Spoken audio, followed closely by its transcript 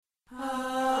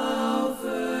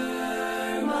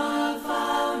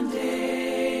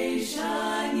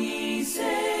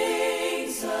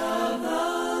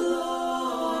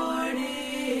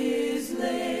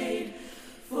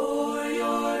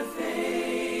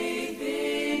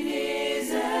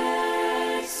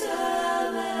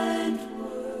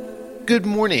Good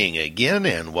morning again,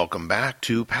 and welcome back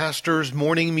to Pastor's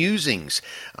Morning Musings.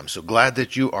 I'm so glad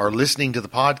that you are listening to the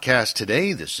podcast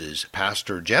today. This is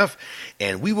Pastor Jeff,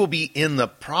 and we will be in the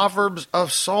Proverbs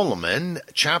of Solomon,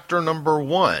 chapter number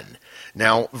 1.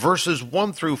 Now, verses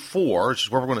 1 through 4, which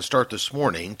is where we're going to start this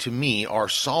morning, to me are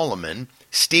Solomon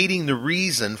stating the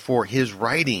reason for his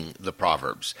writing the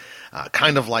Proverbs,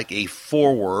 kind of like a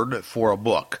foreword for a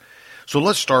book. So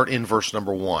let's start in verse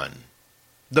number 1.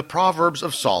 The Proverbs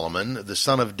of Solomon, the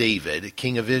son of David,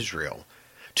 king of Israel,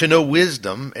 to know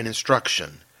wisdom and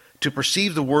instruction, to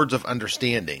perceive the words of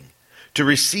understanding, to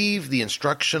receive the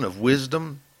instruction of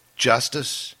wisdom,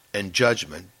 justice, and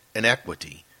judgment, and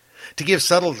equity, to give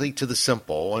subtlety to the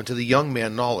simple, and to the young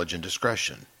man knowledge and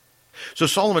discretion. So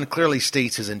Solomon clearly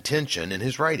states his intention in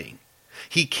his writing.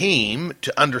 He came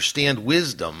to understand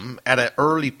wisdom at an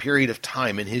early period of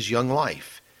time in his young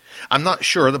life. I'm not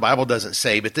sure, the Bible doesn't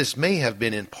say, but this may have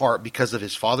been in part because of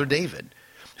his father David,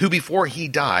 who before he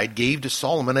died gave to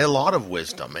Solomon a lot of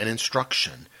wisdom and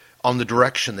instruction on the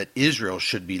direction that Israel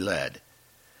should be led.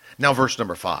 Now verse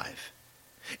number 5.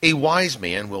 A wise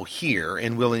man will hear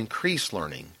and will increase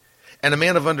learning, and a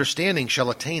man of understanding shall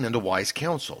attain unto wise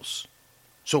counsels.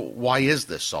 So why is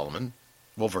this, Solomon?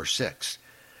 Well, verse 6.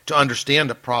 To understand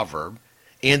a proverb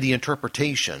and the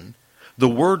interpretation, the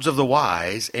words of the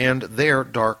wise, and their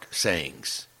dark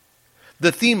sayings.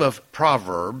 The theme of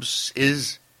Proverbs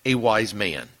is a wise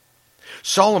man.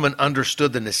 Solomon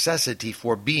understood the necessity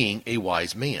for being a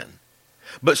wise man.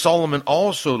 But Solomon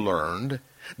also learned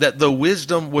that though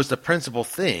wisdom was the principal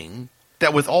thing,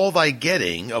 that with all thy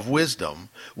getting of wisdom,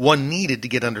 one needed to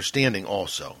get understanding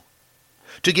also.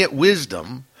 To get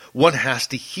wisdom, one has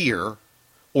to hear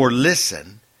or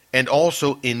listen and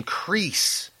also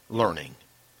increase learning.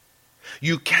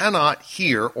 You cannot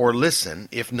hear or listen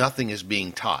if nothing is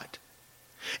being taught.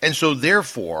 And so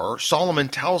therefore, Solomon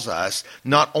tells us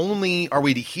not only are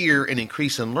we to hear and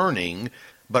increase in learning,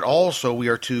 but also we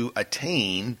are to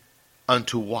attain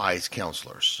unto wise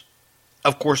counselors.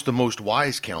 Of course, the most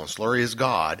wise counselor is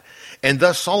God, and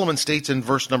thus Solomon states in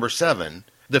verse number 7,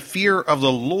 the fear of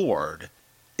the Lord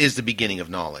is the beginning of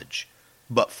knowledge,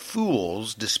 but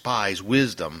fools despise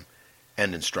wisdom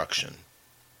and instruction.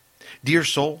 Dear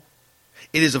soul,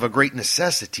 it is of a great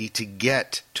necessity to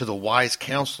get to the wise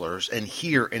counselors and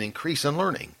hear and increase in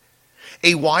learning.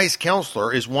 A wise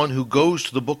counselor is one who goes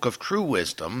to the book of true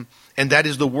wisdom, and that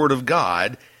is the Word of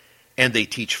God, and they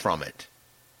teach from it.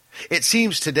 It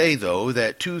seems today, though,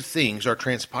 that two things are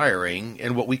transpiring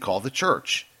in what we call the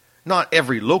church. Not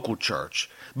every local church,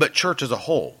 but church as a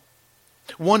whole.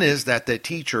 One is that the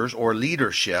teachers or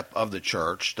leadership of the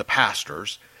church, the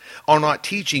pastors, are not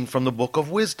teaching from the book of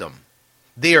wisdom.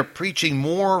 They are preaching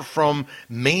more from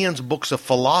man's books of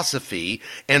philosophy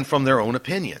and from their own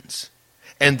opinions.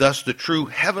 And thus the true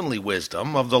heavenly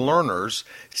wisdom of the learners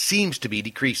seems to be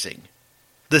decreasing.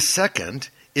 The second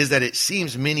is that it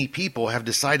seems many people have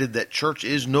decided that church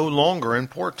is no longer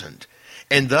important.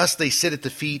 And thus they sit at the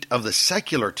feet of the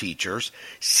secular teachers,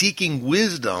 seeking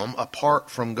wisdom apart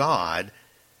from God.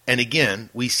 And again,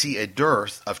 we see a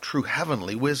dearth of true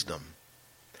heavenly wisdom.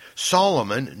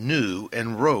 Solomon knew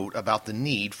and wrote about the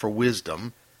need for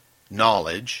wisdom,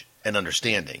 knowledge, and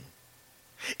understanding.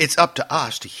 It's up to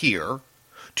us to hear,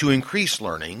 to increase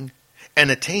learning, and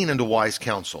attain unto wise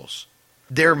counsels.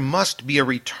 There must be a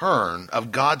return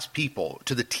of God's people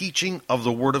to the teaching of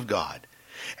the Word of God,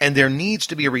 and there needs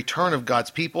to be a return of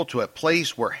God's people to a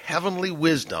place where heavenly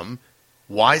wisdom,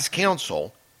 wise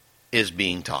counsel, is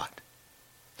being taught.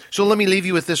 So let me leave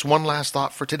you with this one last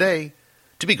thought for today.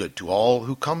 To be good to all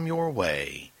who come your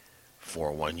way,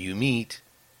 for one you meet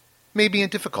may be in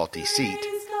difficulty seat.